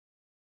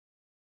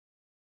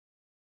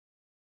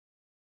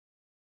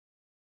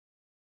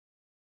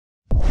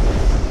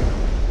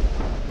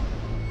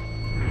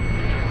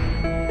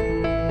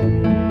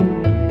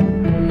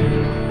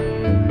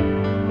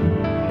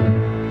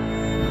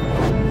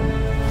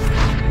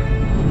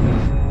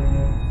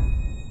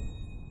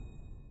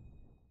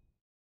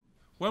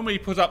when we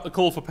put up the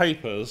call for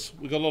papers,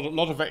 we got a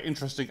lot of very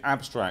interesting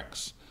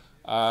abstracts.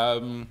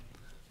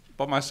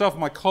 But myself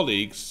and my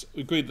colleagues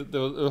agreed that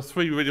there were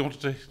three we really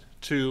wanted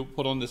to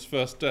put on this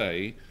first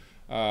day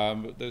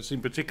that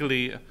seemed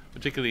particularly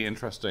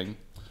interesting.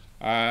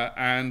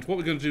 And what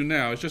we're going to do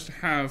now is just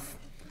have,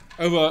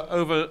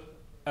 over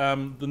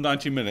the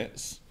 90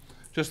 minutes,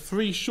 just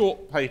three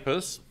short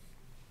papers,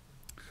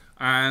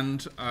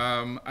 and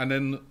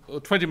then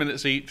 20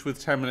 minutes each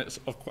with 10 minutes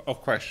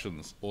of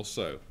questions or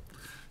so.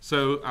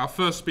 So our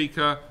first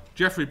speaker,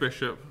 Jeffrey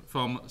Bishop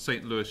from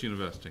St. Louis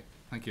University.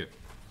 Thank you.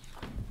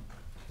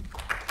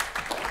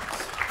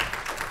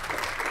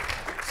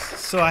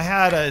 So I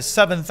had a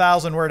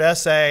 7,000-word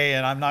essay,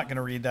 and I'm not going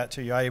to read that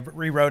to you. I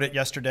rewrote it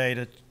yesterday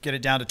to get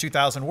it down to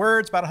 2,000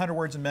 words, about 100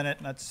 words a minute,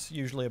 and that's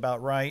usually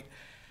about right.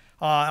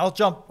 I'll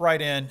jump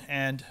right in,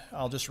 and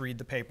I'll just read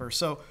the paper.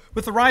 So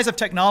with the rise of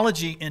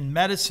technology in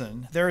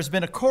medicine, there has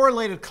been a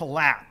correlated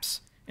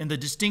collapse in the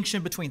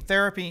distinction between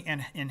therapy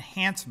and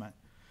enhancement.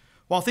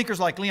 While thinkers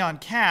like Leon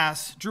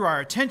Kass drew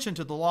our attention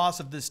to the loss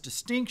of this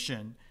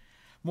distinction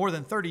more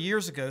than 30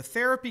 years ago,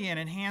 therapy and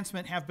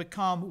enhancement have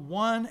become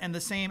one and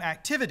the same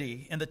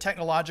activity in the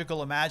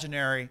technological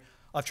imaginary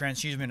of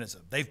transhumanism.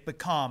 They've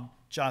become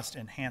just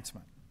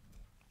enhancement.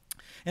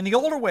 In the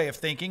older way of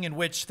thinking, in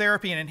which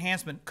therapy and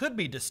enhancement could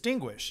be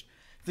distinguished,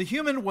 the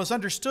human was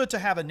understood to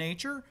have a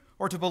nature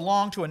or to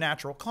belong to a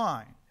natural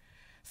kind.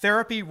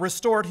 Therapy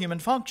restored human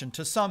function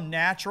to some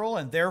natural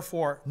and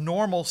therefore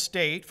normal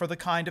state for the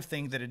kind of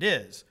thing that it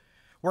is,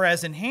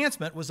 whereas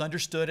enhancement was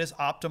understood as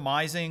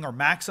optimizing or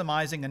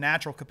maximizing a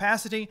natural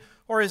capacity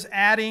or as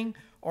adding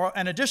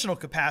an additional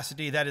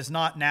capacity that is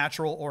not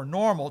natural or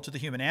normal to the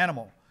human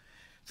animal.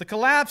 The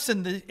collapse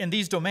in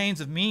these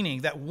domains of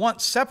meaning that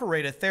once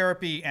separated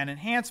therapy and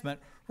enhancement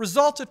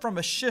resulted from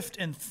a shift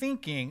in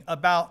thinking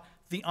about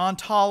the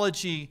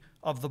ontology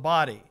of the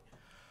body.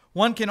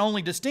 One can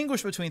only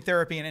distinguish between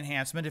therapy and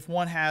enhancement if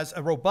one has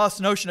a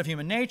robust notion of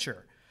human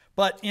nature.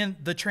 But in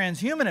the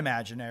transhuman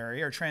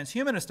imaginary or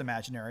transhumanist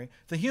imaginary,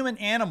 the human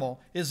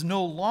animal is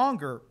no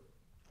longer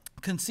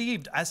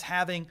conceived as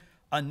having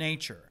a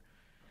nature.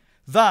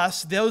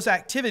 Thus, those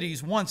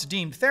activities once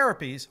deemed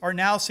therapies are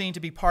now seen to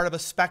be part of a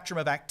spectrum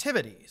of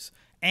activities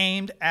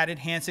aimed at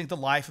enhancing the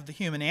life of the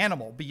human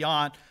animal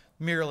beyond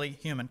merely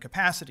human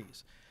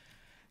capacities.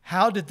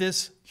 How did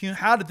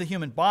the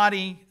human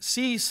body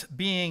cease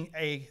being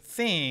a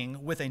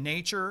thing with a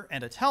nature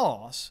and a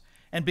telos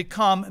and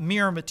become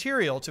mere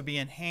material to be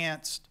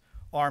enhanced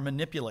or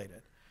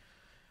manipulated?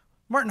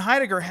 Martin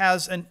Heidegger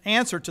has an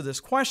answer to this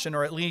question,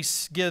 or at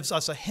least gives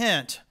us a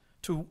hint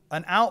to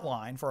an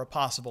outline for a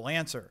possible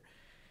answer.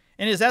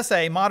 In his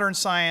essay, Modern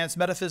Science,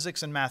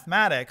 Metaphysics, and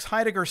Mathematics,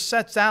 Heidegger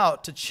sets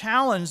out to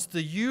challenge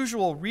the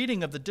usual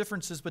reading of the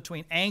differences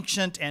between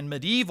ancient and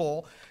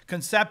medieval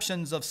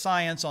conceptions of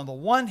science on the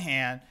one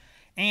hand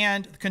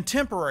and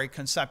contemporary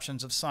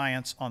conceptions of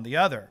science on the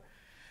other.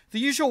 The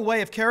usual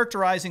way of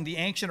characterizing the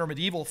ancient or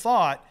medieval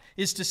thought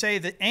is to say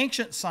that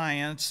ancient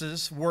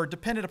sciences were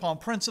dependent upon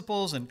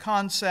principles and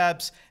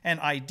concepts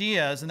and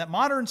ideas, and that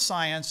modern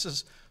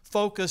sciences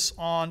focus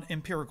on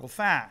empirical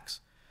facts.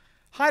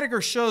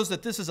 Heidegger shows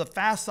that this is a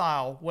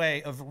facile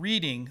way of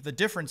reading the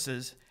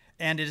differences,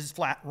 and it is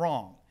flat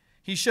wrong.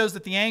 He shows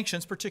that the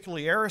ancients,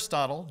 particularly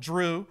Aristotle,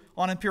 drew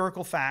on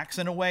empirical facts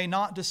in a way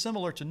not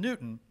dissimilar to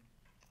Newton,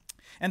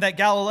 and that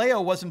Galileo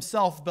was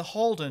himself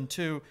beholden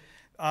to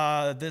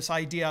this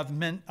idea of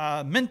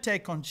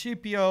mente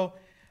concipio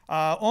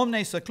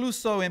omne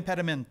secluso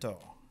impedimento.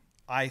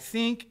 I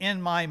think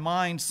in my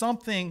mind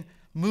something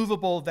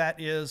movable that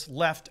is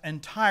left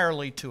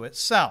entirely to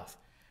itself,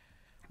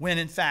 when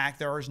in fact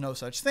there is no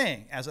such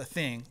thing as a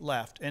thing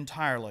left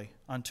entirely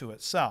unto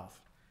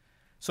itself.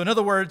 So in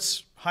other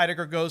words,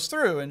 Heidegger goes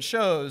through and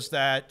shows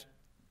that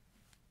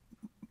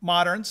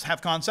moderns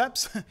have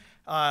concepts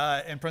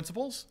and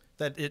principles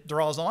that it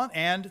draws on,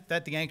 and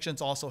that the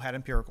ancients also had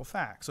empirical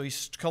facts. So he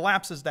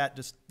collapses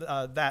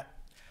that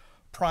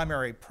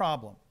primary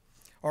problem,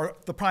 or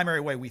the primary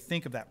way we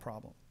think of that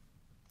problem.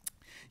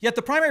 Yet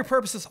the primary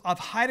purpose of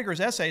Heidegger's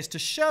essay is to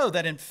show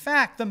that, in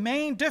fact, the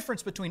main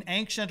difference between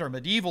ancient or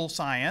medieval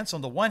science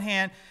on the one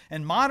hand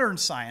and modern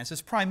science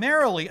is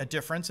primarily a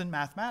difference in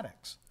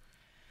mathematics.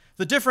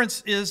 The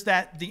difference is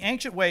that the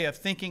ancient way of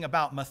thinking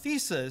about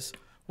Mathēsis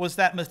was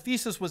that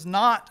Mathēsis was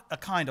not a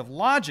kind of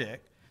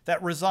logic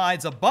that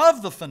resides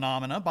above the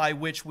phenomena by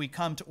which we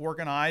come to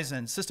organize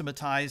and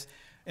systematize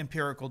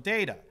empirical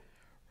data.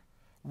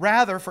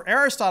 Rather, for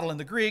Aristotle and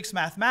the Greeks,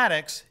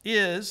 mathematics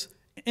is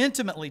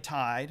intimately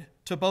tied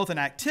to both an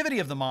activity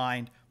of the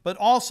mind, but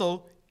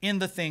also in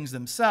the things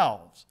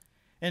themselves.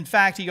 In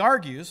fact, he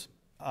argues,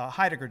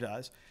 Heidegger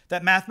does,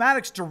 that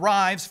mathematics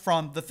derives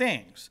from the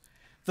things.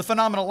 The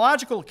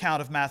phenomenological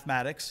account of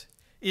mathematics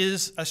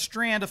is a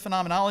strand of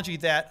phenomenology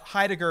that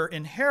Heidegger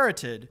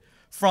inherited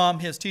from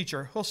his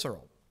teacher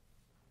Husserl.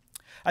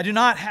 I do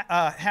not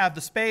have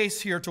the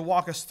space here to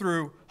walk us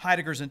through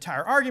Heidegger's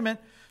entire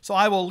argument, so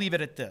I will leave it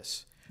at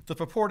this. The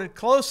purported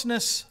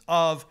closeness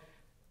of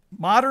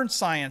Modern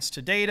science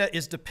to data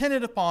is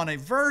dependent upon a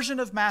version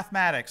of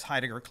mathematics,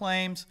 Heidegger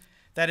claims,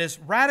 that is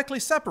radically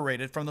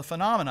separated from the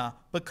phenomena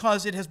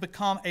because it has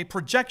become a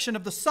projection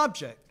of the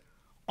subject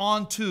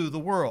onto the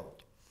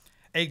world,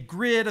 a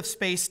grid of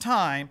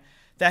space-time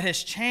that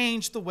has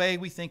changed the way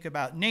we think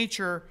about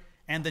nature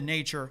and the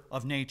nature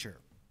of nature.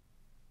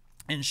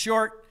 In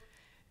short,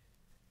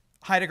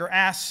 Heidegger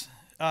asks,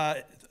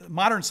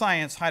 modern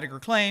science, Heidegger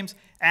claims,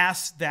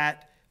 asks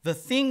the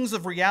things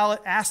of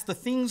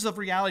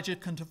reality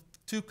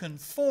to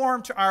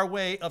conform to our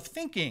way of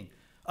thinking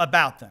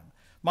about them.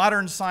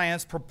 Modern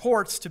science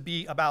purports to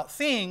be about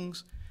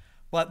things,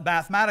 but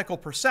mathematical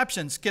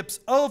perception skips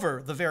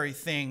over the very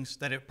things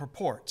that it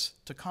purports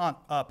to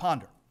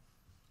ponder.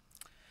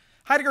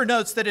 Heidegger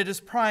notes that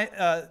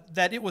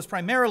it was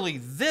primarily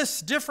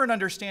this different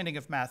understanding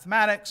of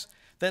mathematics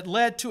that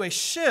led to a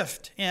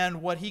shift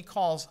in what he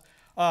calls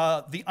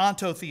the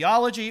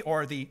ontotheology,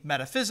 or the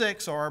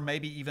metaphysics, or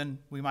maybe even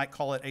we might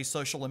call it a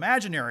social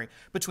imaginary,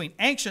 between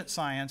ancient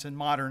science and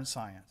modern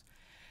science.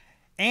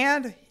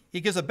 And he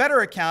gives a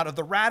better account of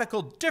the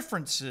radical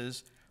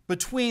differences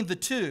between the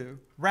two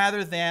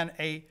rather than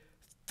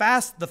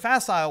the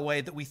facile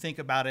way that we think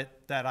about it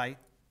that I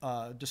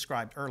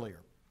described earlier.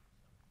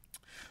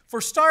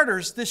 For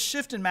starters, this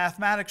shift in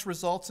mathematics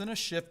results in a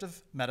shift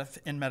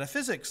in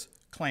metaphysics,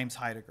 claims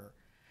Heidegger.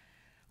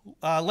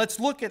 Let's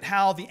look at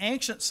how the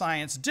ancient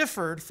science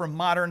differed from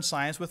modern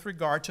science with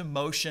regard to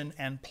motion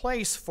and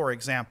place, for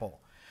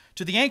example.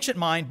 To the ancient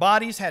mind,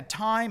 bodies had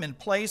time and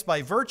place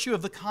by virtue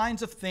of the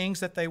kinds of things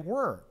that they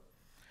were.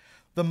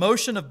 The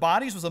motion of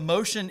bodies was a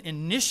motion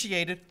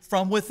initiated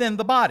from within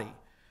the body.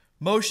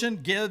 Motion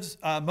begins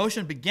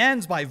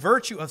by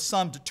virtue of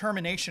some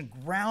determination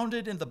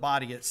grounded in the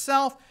body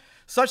itself,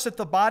 such that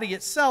the body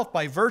itself,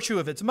 by virtue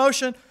of its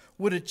motion,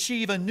 would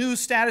achieve a new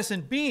status in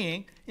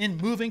being in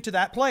moving to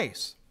that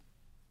place.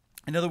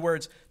 In other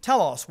words,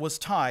 telos was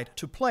tied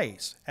to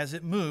place as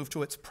it moved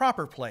to its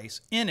proper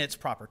place in its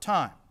proper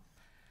time.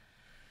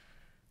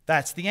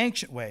 That's the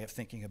ancient way of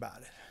thinking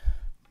about it.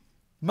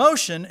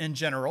 Motion, in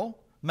general,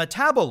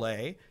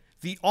 metabole,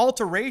 the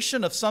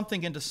alteration of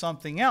something into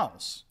something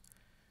else.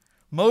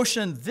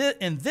 Motion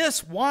in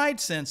this wide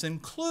sense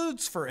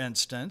includes, for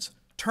instance,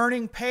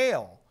 turning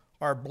pale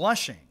or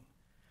blushing.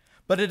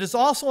 But it is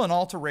also an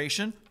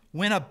alteration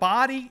when a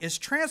body is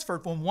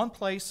transferred from one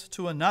place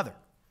to another.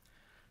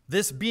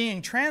 This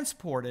being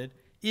transported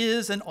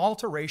is an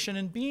alteration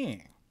in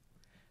being.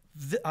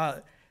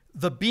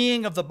 The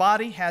being of the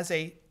body has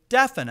a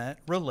definite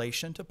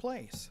relation to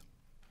place.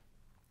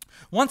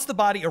 Once the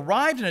body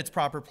arrived in its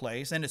proper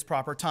place and its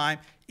proper time,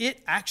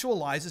 it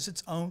actualizes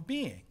its own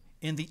being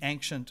in the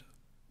ancient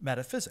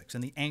metaphysics, in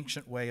the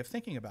ancient way of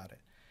thinking about it.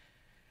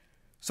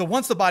 So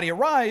once the body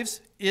arrives,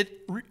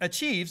 it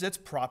achieves its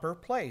proper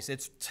place.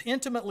 It's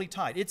intimately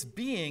tied. Its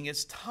being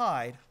is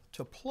tied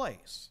to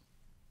place.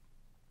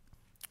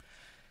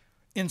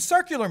 In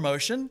circular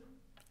motion,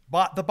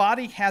 the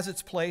body has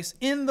its place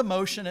in the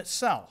motion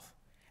itself.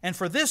 And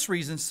for this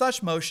reason,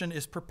 such motion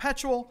is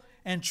perpetual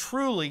and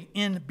truly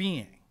in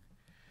being.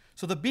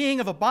 So the being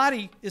of a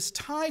body is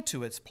tied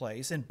to its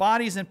place, and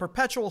bodies in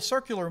perpetual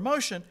circular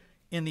motion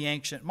in the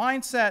ancient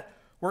mindset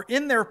were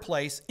in their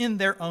place in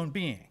their own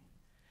being.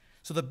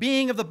 So the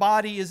being of the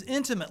body is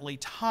intimately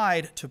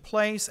tied to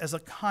place as a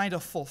kind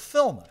of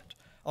fulfillment,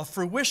 of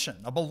fruition,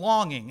 a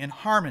belonging and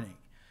harmony.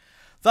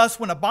 Thus,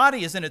 when a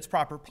body is in its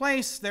proper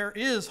place, there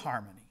is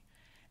harmony,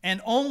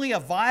 and only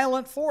a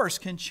violent force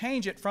can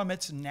change it from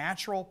its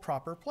natural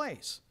proper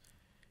place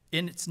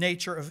in its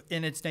nature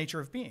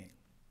of being.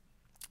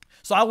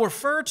 So I'll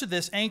refer to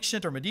this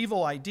ancient or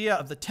medieval idea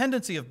of the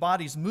tendency of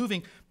bodies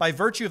moving by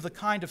virtue of the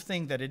kind of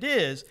thing that it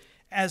is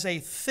as a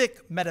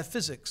thick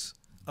metaphysics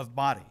of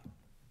body.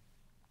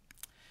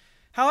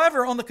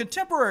 However, on the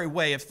contemporary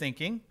way of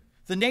thinking,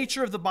 the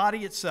nature of the body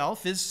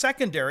itself is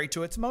secondary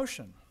to its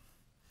motion.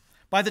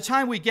 By the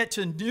time we get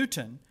to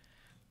Newton,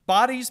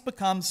 bodies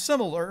become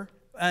similar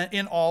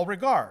in all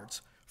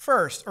regards.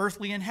 First,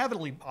 earthly and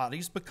heavenly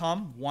bodies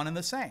become one and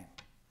the same.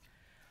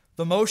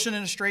 The motion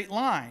in a straight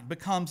line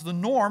becomes the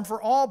norm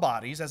for all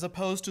bodies as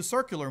opposed to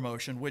circular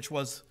motion, which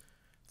was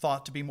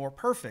thought to be more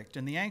perfect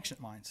in the ancient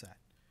mindset.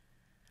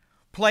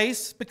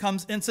 Place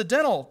becomes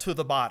incidental to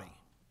the body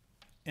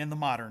in the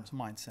modern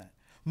mindset.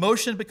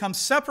 Motion becomes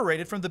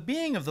separated from the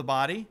being of the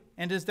body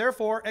and is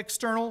therefore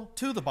external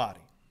to the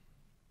body.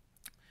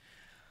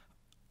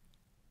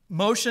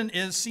 Motion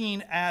is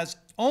seen as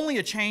only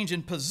a change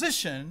in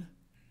position,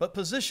 but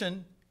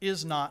position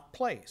is not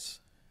place.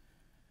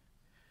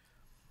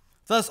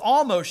 Thus,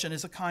 all motion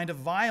is a kind of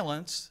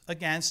violence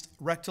against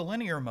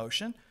rectilinear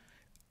motion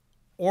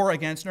or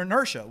against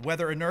inertia,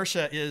 whether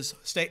inertia is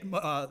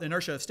the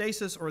inertia of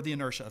stasis or the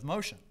inertia of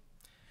motion.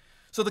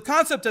 So the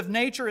concept of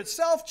nature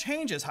itself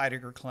changes,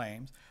 Heidegger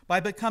claims, by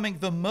becoming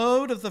the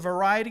mode of the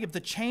variety of the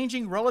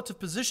changing relative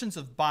positions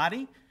of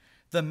body,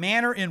 the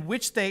manner in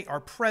which they are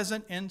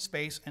present in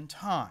space and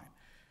time.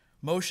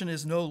 Motion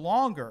is no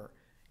longer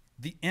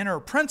the inner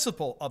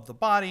principle of the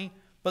body,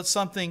 but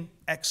something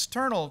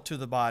external to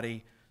the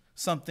body,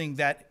 something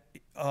that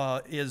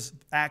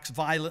acts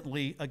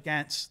violently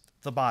against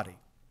the body.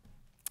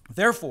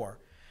 Therefore,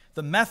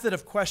 the method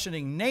of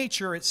questioning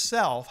nature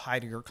itself,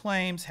 Heidegger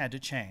claims, had to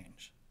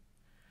change.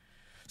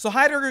 So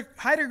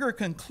Heidegger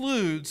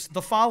concludes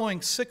the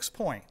following 6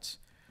 points,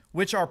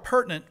 which are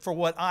pertinent for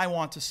what I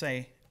want to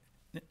say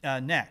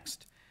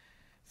next.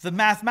 The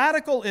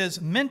mathematical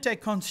is mente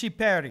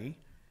concipere,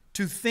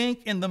 to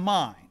think in the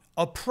mind.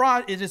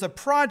 It is a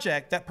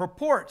project that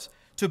purports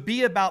to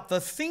be about the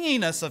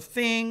thinginess of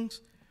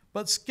things,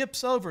 but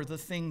skips over the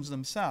things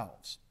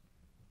themselves.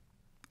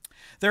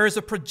 There is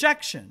a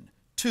projection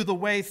to the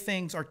way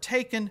things are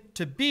taken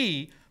to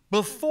be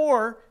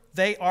before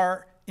they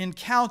are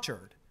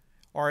encountered,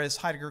 or as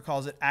Heidegger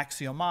calls it,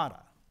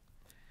 axiomata.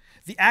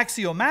 The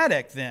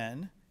axiomatic,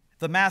 then,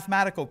 the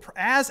mathematical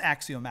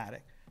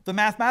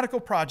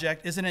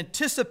project is an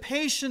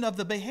anticipation of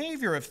the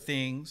behavior of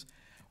things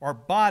or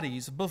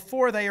bodies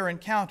before they are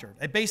encountered,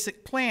 a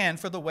basic plan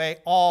for the way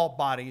all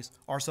bodies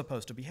are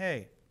supposed to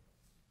behave,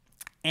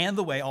 and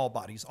the way all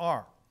bodies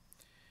are.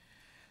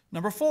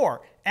 Number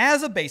 4,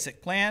 as a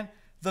basic plan,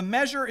 the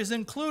measure is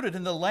included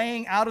in the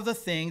laying out of the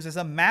things as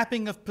a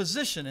mapping of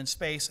position in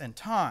space and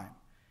time.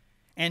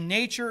 And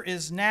nature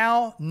is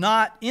now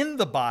not in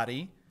the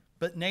body,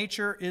 but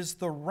nature is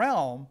the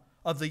realm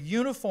of the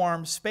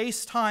uniform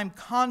space-time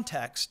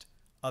context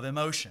of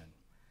emotion.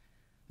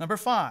 Number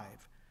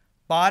 5,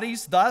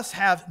 bodies thus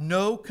have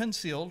no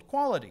concealed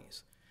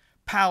qualities,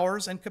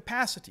 powers, and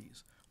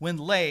capacities when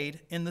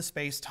laid in the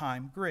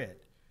space-time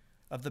grid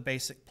of the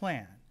basic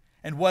plan.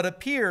 And what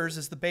appears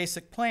is the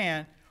basic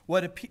plan,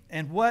 what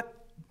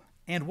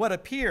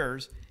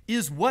appears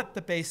is what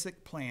the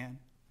basic plan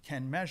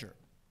can measure: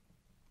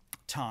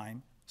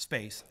 time,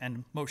 space,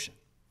 and motion.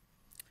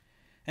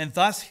 And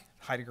thus,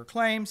 Heidegger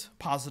claims,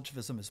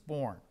 positivism is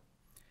born.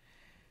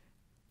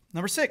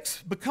 Number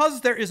 6,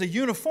 because there is a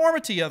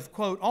uniformity of,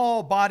 quote,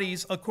 all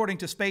bodies according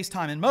to space,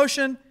 time, and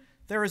motion,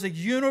 there is a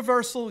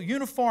universal,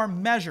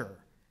 uniform measure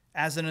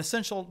as an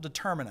essential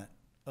determinant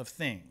of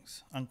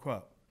things,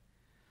 unquote.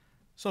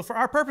 So for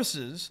our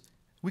purposes,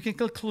 we can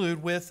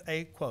conclude with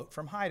a quote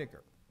from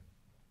Heidegger.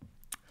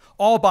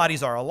 All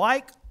bodies are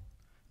alike.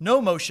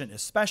 No motion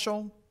is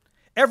special.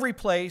 Every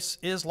place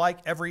is like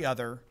every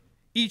other.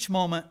 Each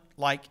moment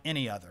like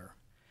any other.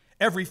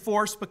 Every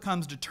force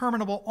becomes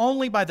determinable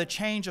only by the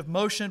change of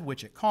motion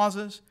which it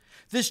causes,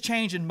 this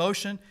change in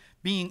motion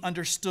being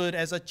understood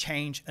as a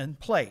change in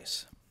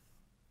place.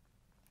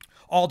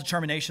 All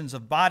determinations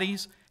of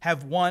bodies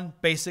have one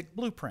basic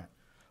blueprint,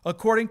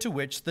 according to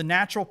which the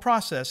natural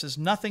process is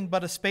nothing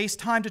but a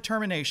space-time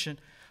determination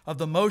of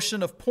the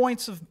motion of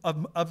points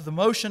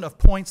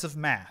of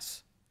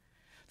mass.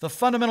 The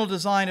fundamental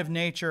design of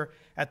nature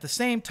at the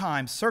same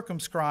time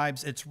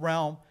circumscribes its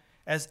realm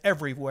as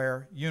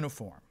everywhere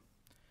uniform.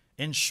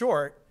 In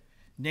short,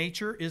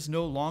 nature is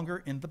no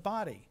longer in the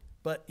body,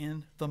 but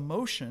in the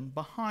motion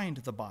behind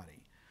the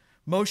body.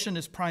 Motion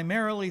is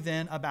primarily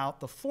then about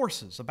the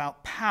forces,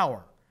 about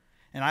power.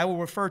 And I will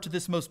refer to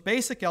this most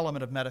basic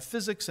element of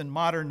metaphysics and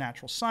modern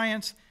natural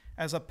science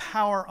as a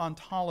power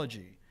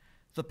ontology,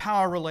 the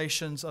power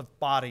relations of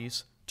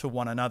bodies to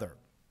one another.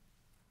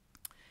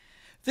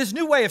 This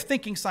new way of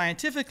thinking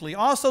scientifically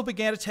also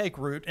began to take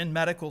root in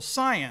medical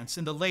science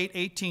in the late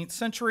 18th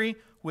century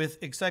with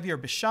Xavier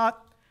Bichat,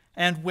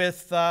 and in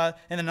the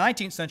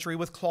 19th century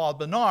with Claude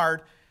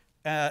Bernard.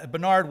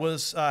 Bernard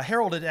was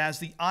heralded as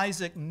the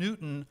Isaac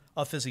Newton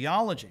of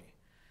physiology.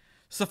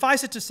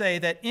 Suffice it to say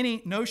that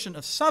any notion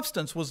of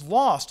substance was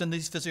lost in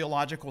these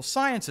physiological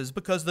sciences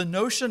because the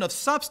notion of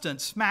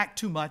substance smacked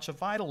too much of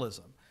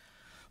vitalism.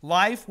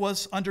 Life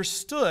was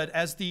understood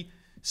as the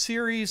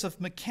series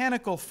of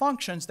mechanical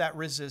functions that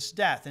resist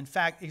death. In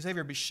fact,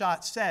 Xavier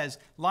Bichat says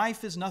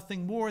life is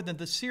nothing more than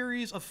the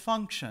series of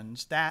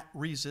functions that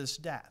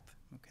resist death.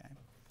 Okay?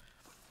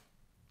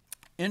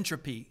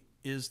 Entropy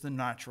is the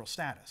natural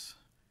status,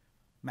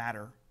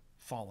 matter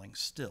falling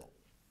still.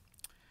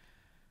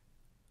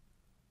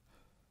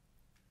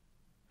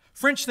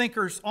 French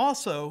thinkers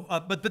also,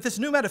 but this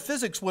new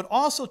metaphysics would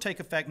also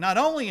take effect not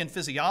only in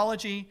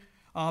physiology,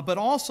 but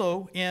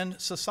also in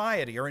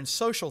society or in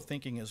social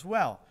thinking as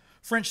well.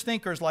 French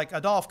thinkers like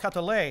Adolphe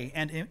Quetelet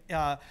and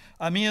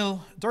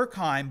Émile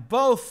Durkheim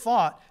both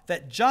thought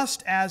that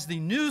just as the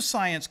new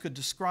science could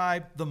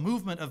describe the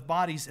movement of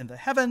bodies in the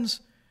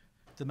heavens,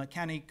 the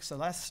mécanique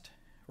céleste,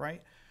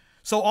 right?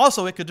 So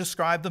also it could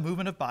describe the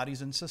movement of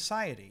bodies in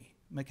society,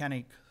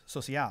 mécanique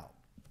sociale.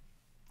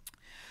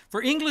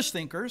 For English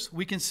thinkers,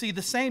 we can see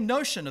the same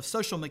notion of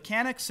social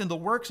mechanics in the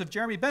works of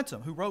Jeremy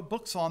Bentham, who wrote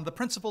books on the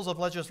principles of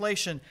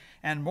legislation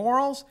and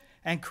morals,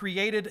 and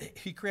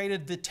he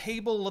created the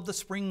table of the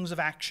springs of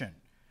action,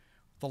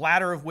 the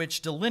latter of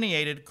which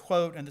delineated,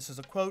 quote, and this is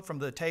a quote from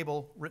the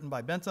table written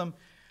by Bentham,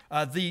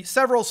 the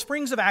several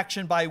springs of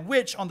action by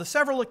which, on the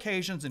several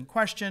occasions in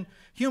question,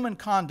 human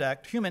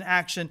conduct, human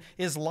action,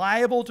 is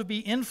liable to be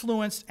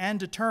influenced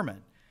and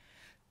determined.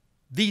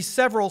 These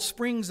several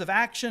springs of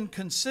action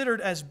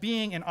considered as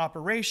being in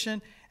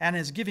operation and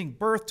as giving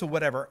birth to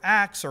whatever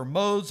acts or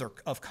modes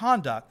of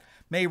conduct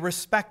may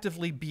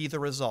respectively be the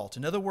result.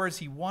 In other words,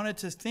 he wanted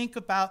to think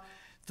about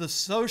the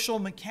social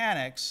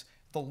mechanics,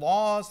 the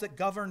laws that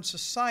govern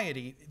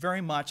society,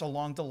 very much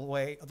along the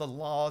way of the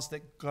laws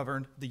that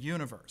govern the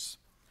universe,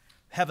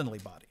 heavenly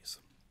bodies.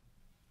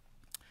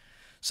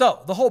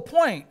 So the whole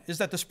point is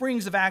that the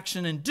springs of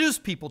action induce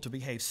people to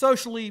behave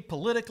socially,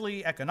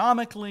 politically,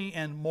 economically,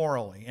 and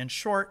morally. In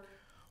short,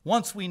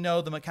 once we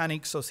know the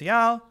mécanique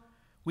sociale,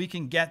 we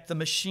can get the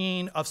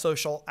machine of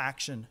social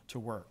action to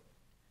work.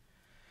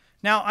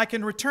 Now, I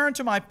can return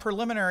to my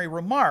preliminary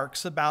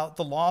remarks about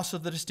the loss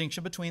of the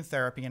distinction between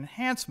therapy and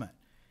enhancement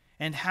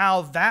and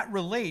how that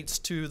relates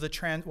to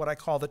what I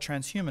call the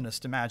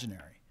transhumanist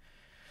imaginary.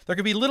 There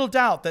can be little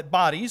doubt that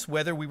bodies,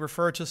 whether we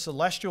refer to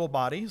celestial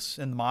bodies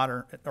in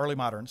early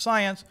modern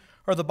science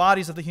or the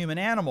bodies of the human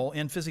animal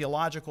in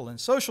physiological and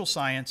social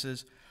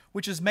sciences,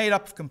 which is made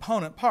up of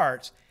component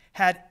parts,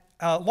 had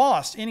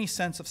lost any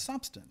sense of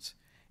substance,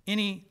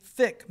 any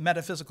thick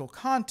metaphysical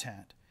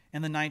content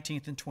in the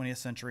 19th and 20th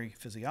century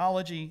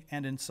physiology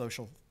and in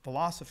social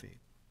philosophy.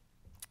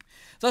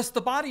 Thus,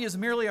 the body is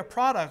merely a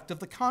product of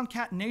the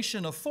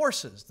concatenation of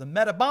forces, the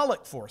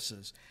metabolic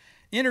forces,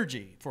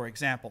 energy, for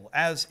example,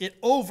 as it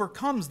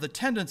overcomes the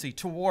tendency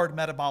toward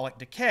metabolic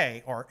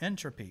decay or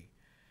entropy.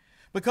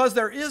 Because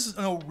there is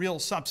no real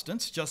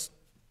substance, just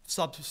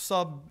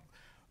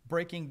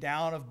breaking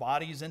down of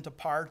bodies into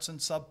parts and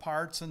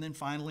subparts, and then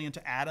finally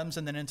into atoms,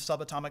 and then into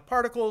subatomic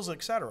particles,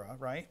 etc.,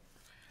 right?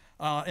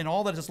 And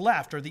all that is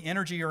left are the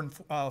energy or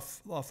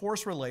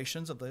force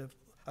relations of the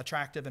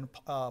attractive and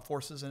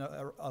forces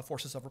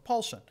of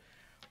repulsion,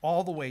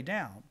 all the way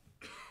down.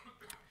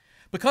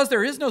 Because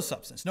there is no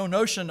substance, no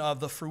notion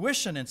of the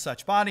fruition in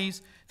such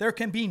bodies, there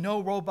can be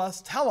no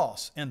robust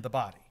telos in the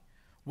body,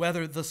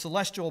 whether the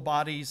celestial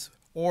bodies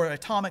or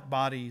atomic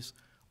bodies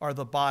are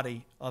the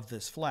body of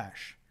this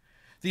flesh.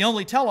 The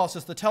only telos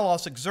is the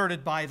telos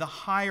exerted by the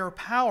higher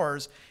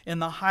powers in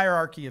the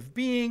hierarchy of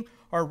being,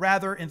 or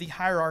rather in the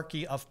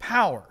hierarchy of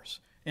powers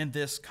in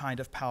this kind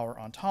of power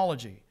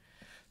ontology.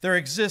 There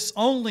exists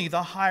only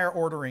the higher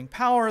ordering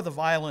power, the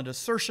violent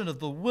assertion of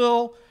the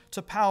will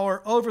to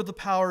power over the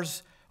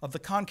powers of the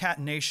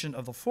concatenation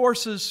of the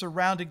forces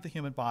surrounding the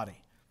human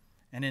body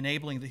and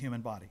enabling the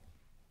human body.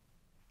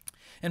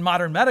 In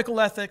modern medical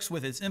ethics,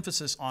 with its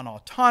emphasis on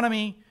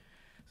autonomy,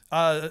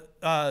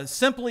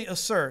 simply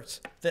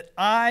asserts that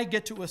I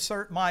get to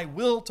assert my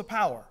will to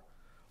power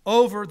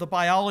over the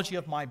biology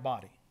of my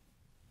body,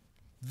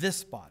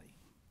 this body.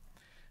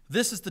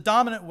 This is the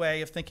dominant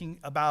way of thinking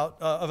about,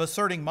 of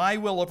asserting my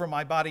will over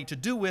my body to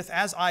do with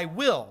as I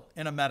will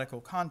in a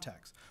medical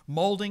context,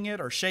 molding it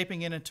or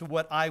shaping it into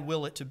what I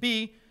will it to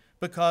be,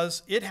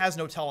 because it has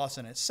no telos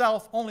in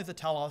itself, only the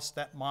telos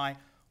that my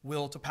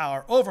will to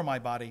power over my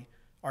body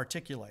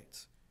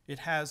articulates. It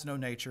has no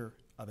nature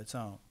of its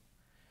own.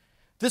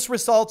 This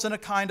results in a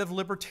kind of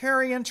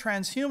libertarian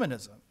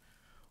transhumanism,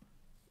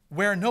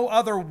 where no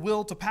other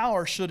will to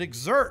power should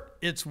exert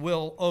its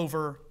will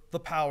over the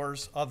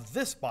powers of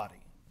this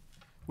body,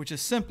 which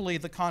is simply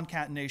the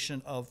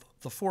concatenation of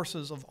the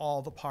forces of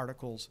all the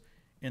particles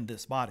in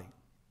this body.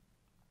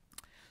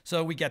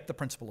 So we get the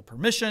principle of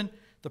permission.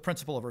 The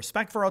principle of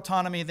respect for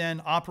autonomy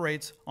then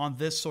operates on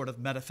this sort of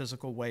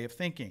metaphysical way of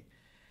thinking.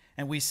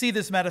 And we see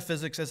this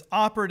metaphysics as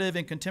operative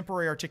in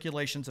contemporary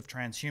articulations of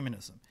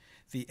transhumanism.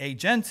 The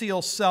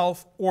agential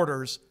self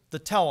orders the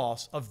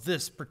telos of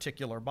this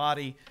particular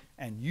body,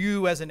 and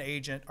you as an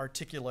agent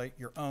articulate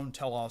your own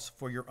telos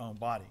for your own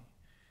body.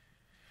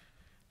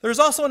 There's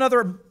also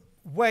another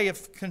way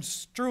of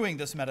construing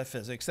this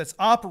metaphysics that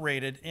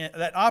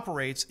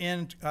operates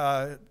in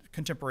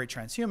contemporary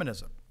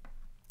transhumanism.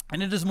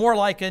 And it is more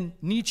like a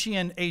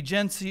Nietzschean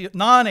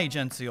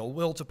non-agential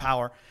will to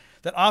power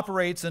that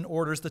operates and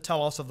orders the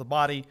telos of the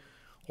body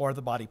or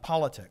the body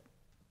politic.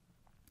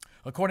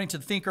 According to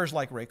thinkers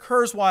like Ray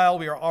Kurzweil,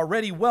 we are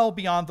already well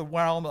beyond the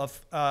realm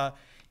of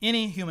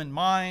any human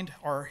mind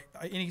or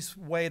any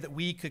way that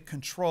we could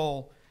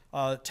control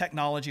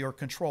technology or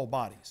control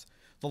bodies.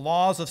 The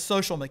laws of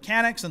social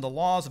mechanics and the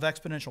laws of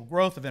exponential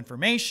growth of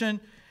information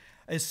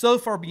is so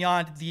far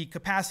beyond the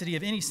capacity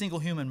of any single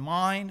human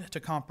mind to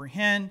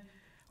comprehend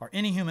or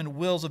any human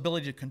will's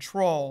ability to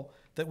control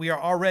that we are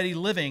already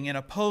living in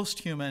a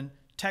post-human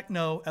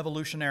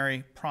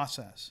techno-evolutionary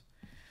process.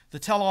 The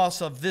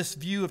telos of this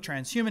view of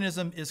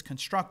transhumanism is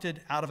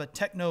constructed out of a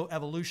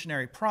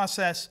techno-evolutionary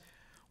process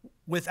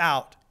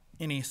without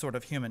any sort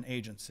of human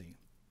agency.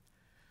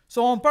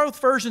 So on both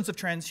versions of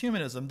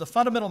transhumanism, the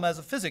fundamental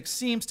metaphysics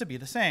seems to be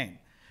the same.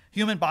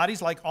 Human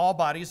bodies, like all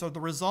bodies, are the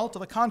result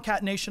of a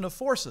concatenation of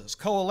forces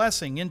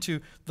coalescing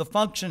into the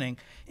functioning,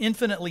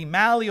 infinitely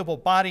malleable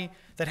body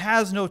that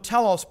has no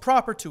telos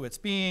proper to its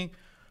being,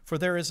 for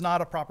there is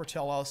not a proper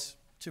telos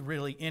to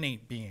really any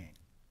being.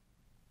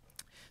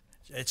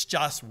 It's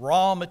just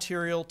raw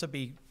material to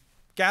be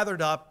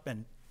gathered up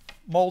and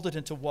molded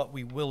into what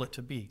we will it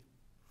to be.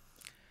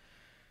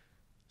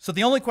 So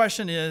the only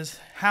question is,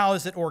 how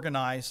is it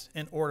organized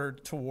and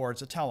ordered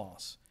towards a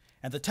telos?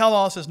 And the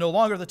telos is no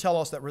longer the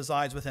telos that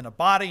resides within a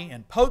body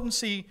in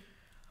potency,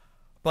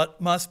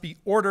 but must be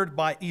ordered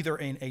by either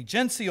an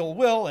agential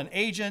will, an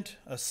agent,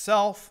 a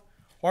self,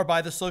 or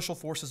by the social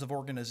forces of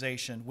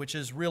organization, which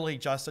is really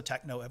just a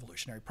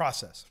techno-evolutionary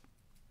process.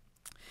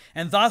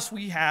 And thus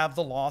we have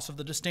the loss of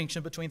the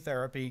distinction between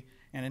therapy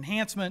and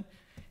enhancement,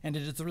 and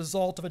it is the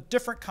result of a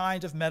different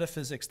kind of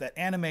metaphysics that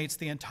animates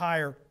the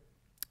entire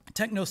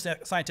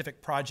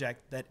technoscientific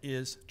project that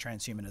is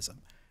transhumanism.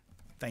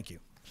 Thank you.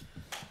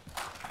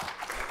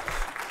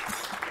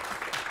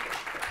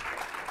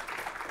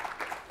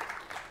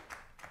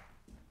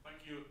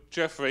 Thank you,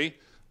 Jeffrey.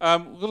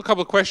 We've got a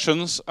couple of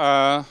questions,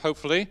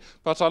 hopefully,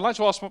 but I'd like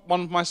to ask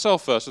one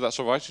myself first, if that's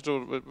all right,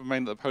 to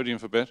remain at the podium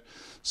for a bit.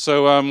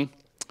 So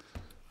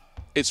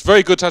it's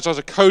very good to have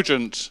a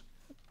cogent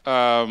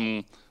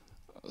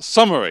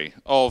summary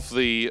of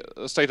the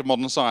state of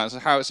modern science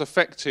and how it's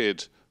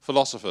affected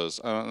philosophers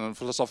and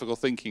philosophical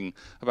thinking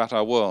about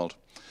our world.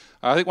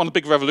 I think one of the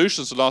big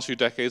revolutions of the last few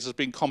decades has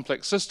been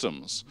complex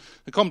systems.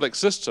 The complex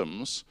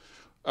systems,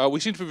 we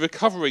seem to be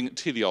recovering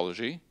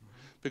teleology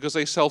because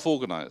they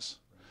self-organize.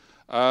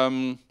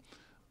 But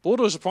what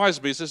always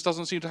surprises me is this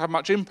doesn't seem to have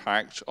much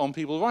impact on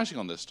people writing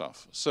on this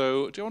stuff.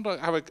 So do you want to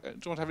have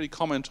any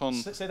comment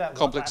on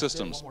complex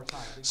systems?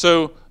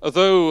 So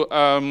although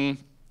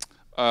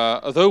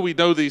we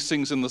know these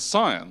things in the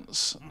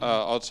science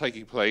are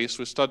taking place,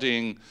 we're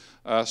studying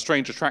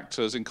strange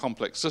attractors in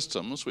complex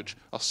systems, which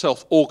are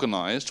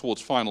self-organized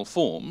towards final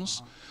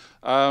forms.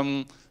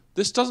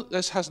 This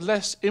has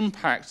less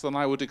impact than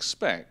I would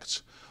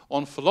expect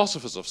on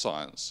philosophers of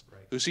science,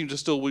 who seem to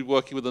still be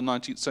working with the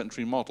 19th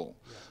century model.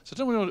 Yeah. So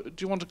do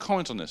you want to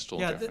comment on this at all?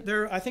 Yeah,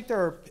 I think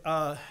there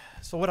are,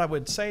 so what I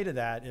would say to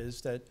that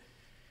is that,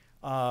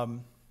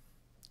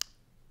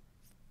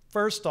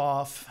 first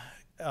off,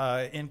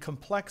 in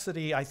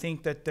complexity, I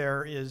think that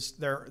there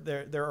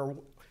are,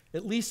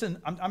 at least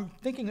I'm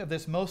thinking of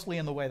this mostly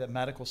in the way that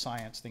medical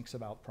science thinks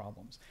about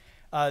problems.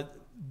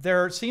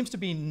 There seems to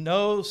be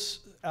no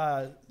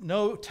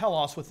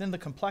telos within the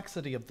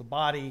complexity of the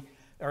body,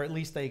 or at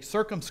least they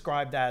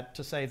circumscribe that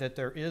to say that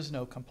there is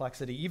no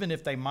complexity, even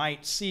if they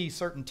might see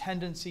certain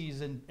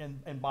tendencies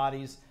in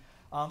bodies.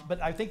 But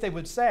I think they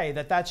would say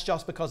that that's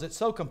just because it's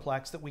so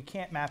complex that we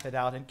can't map it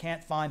out and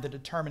can't find the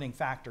determining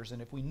factors.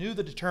 And if we knew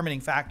the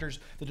determining factors,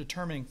 the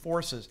determining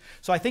forces.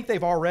 So I think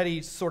they've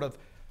already sort of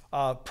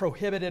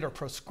prohibited or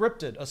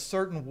proscripted a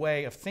certain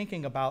way of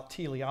thinking about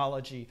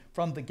teleology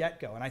from the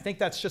get-go. And I think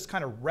that's just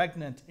kind of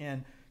regnant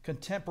in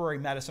contemporary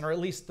medicine, or at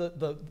least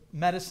the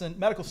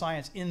medical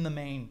science in the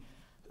main.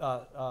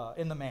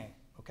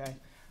 Okay?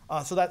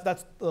 So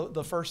that's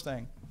the first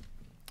thing.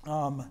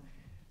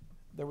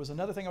 There was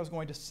another thing I was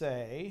going to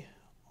say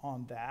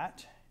on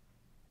that,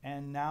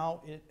 and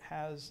now it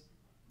has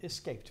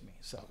escaped me.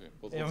 So okay.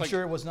 Well, I'm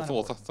sure it was none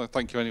of it.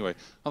 Thank you anyway.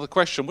 Another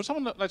question. Would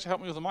someone like to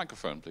help me with the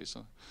microphone, please?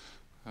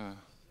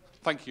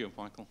 Thank you,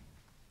 Michael.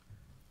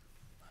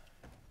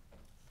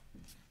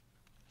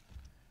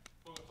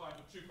 We've got time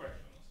for 2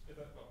 questions.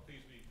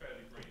 Please be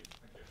fairly brief.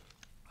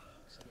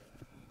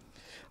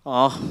 Thank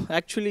you.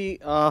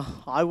 Actually,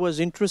 I was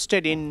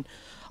interested in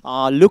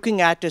looking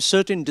at a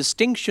certain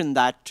distinction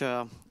that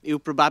you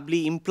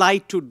probably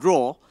implied to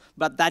draw,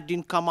 but that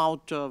didn't come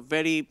out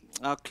very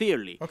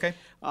clearly. Okay.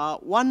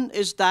 One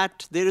is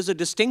that there is a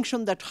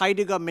distinction that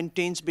Heidegger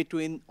maintains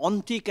between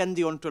ontic and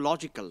the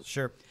ontological.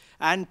 Sure.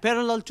 And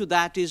parallel to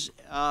that is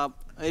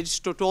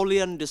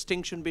Aristotelian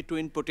distinction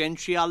between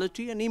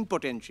potentiality and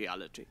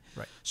impotentiality.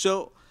 Right.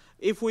 So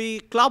if we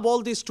club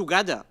all this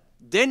together,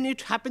 then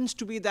it happens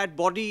to be that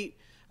body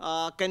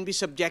can be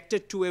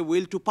subjected to a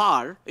will to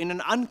power in an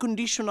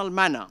unconditional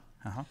manner.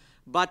 Uh-huh.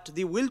 But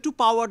the will to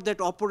power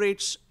that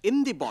operates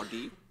in the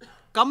body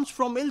comes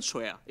from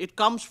elsewhere. It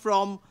comes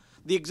from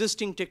the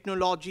existing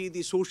technology,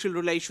 the social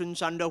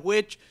relations under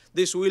which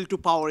this will to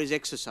power is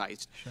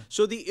exercised. Sure.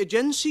 So the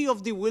agency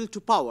of the will to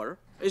power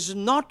is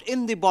not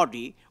in the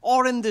body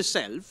or in the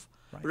self.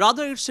 Right.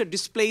 Rather, it's a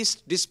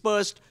displaced,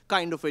 dispersed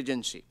kind of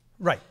agency.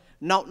 Right.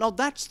 Now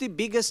that's the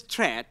biggest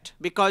threat,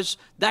 because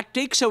that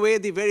takes away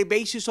the very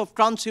basis of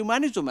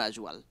transhumanism as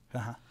well.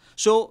 Uh-huh.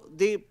 So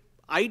the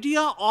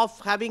idea of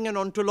having an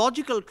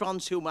ontological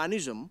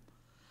transhumanism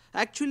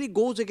actually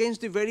goes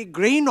against the very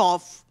grain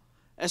of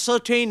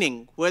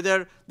ascertaining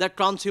whether that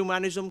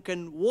transhumanism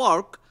can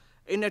work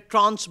in a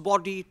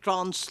trans-body,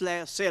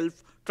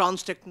 trans-self,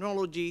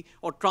 trans-technology,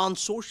 or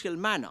trans-social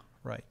manner.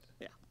 Right.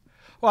 Yeah.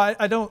 Well,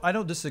 I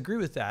don't disagree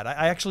with that.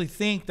 I actually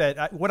think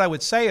that what I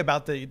would say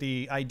about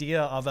the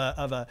idea of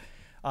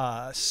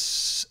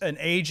an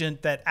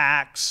agent that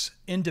acts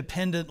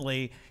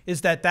independently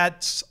is that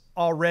that's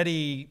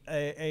already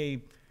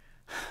a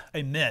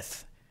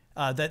myth.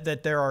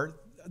 That there are,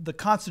 the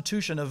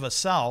constitution of a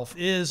self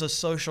is a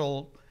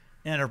social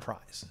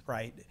enterprise,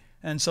 right?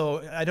 And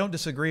so I don't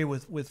disagree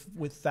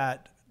with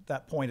that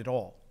point at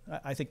all.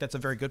 I think that's a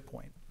very good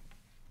point.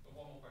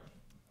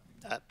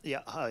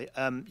 Hi.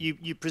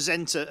 You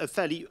present a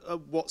fairly,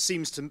 what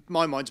seems to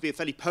my mind to be a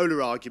fairly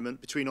polar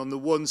argument between, on the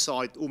one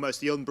side, almost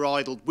the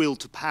unbridled will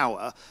to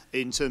power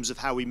in terms of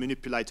how we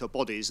manipulate our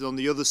bodies, and on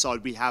the other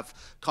side we have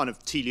kind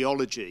of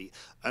teleology.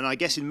 And I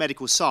guess in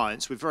medical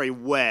science we're very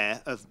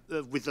aware of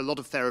with a lot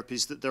of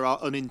therapies, that there are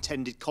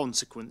unintended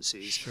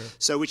consequences. Sure.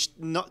 So which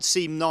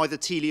seem neither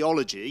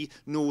teleology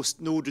nor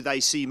do they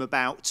seem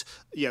about,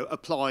 you know,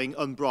 applying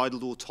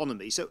unbridled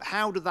autonomy. So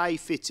how do they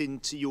fit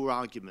into your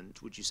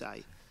argument, would you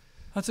say?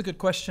 That's a good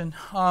question.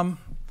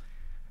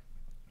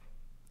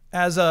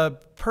 As a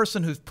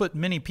person who's put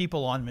many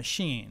people on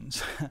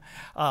machines,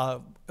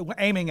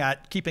 aiming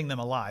at keeping them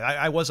alive,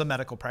 I was a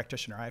medical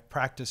practitioner. I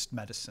practiced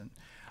medicine.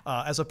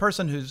 As a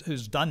person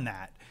who's done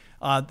that,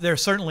 there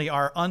certainly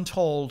are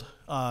untold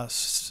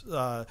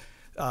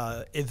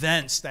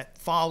events that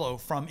follow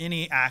from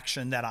any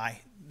action that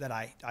I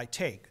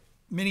take,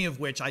 many of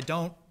which I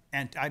don't,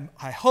 and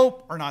I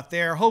hope are not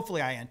there.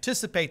 Hopefully I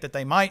anticipate that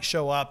they might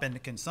show up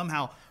and can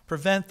somehow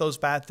prevent those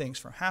bad things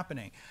from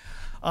happening.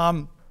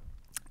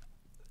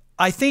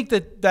 I think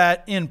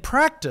that in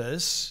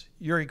practice,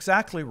 you're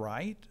exactly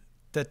right,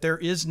 that there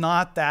is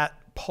not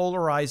that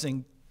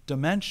polarizing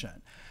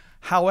dimension.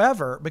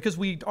 However, because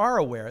we are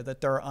aware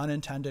that there are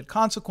unintended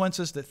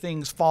consequences, that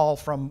things fall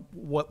from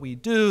what we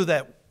do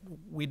that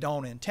we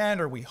don't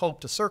intend or we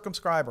hope to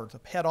circumscribe or to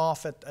head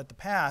off at the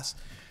pass,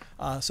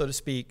 so to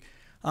speak.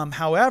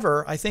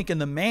 However, I think in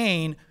the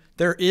main,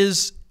 there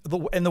is,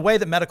 in the way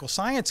that medical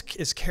science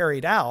is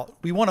carried out,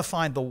 we want to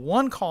find the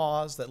one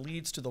cause that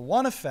leads to the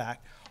one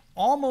effect,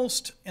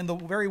 almost in the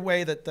very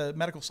way that the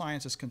medical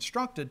science is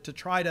constructed, to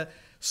try to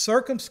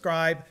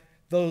circumscribe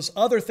those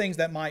other things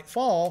that might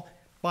fall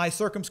by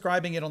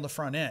circumscribing it on the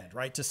front end,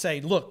 right? To say,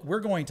 look, we're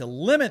going to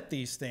limit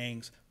these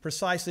things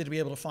precisely to be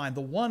able to find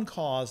the one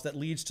cause that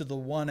leads to the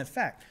one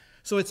effect.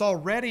 So it's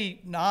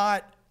already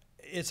a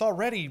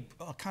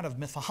kind of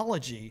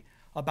mythology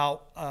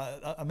about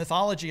a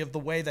mythology of the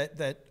way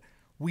that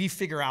we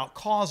figure out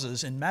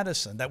causes in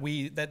medicine,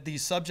 that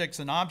these subjects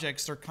and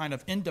objects are kind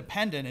of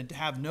independent and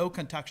have no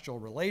contextual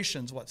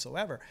relations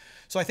whatsoever.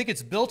 So I think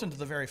it's built into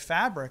the very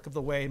fabric of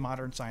the way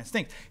modern science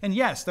thinks. And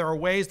yes, there are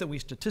ways that we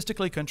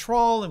statistically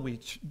control and we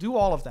do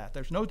all of that.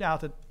 There's no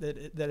doubt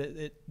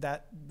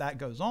that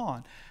goes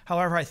on.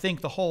 However, I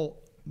think the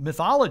whole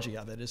mythology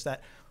of it is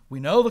that we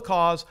know the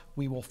cause,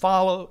 we will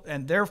follow,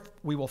 and therefore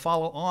we will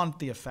follow on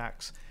the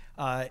effects.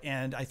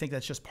 And I think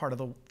that's just part of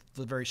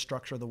the very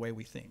structure of the way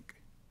we think.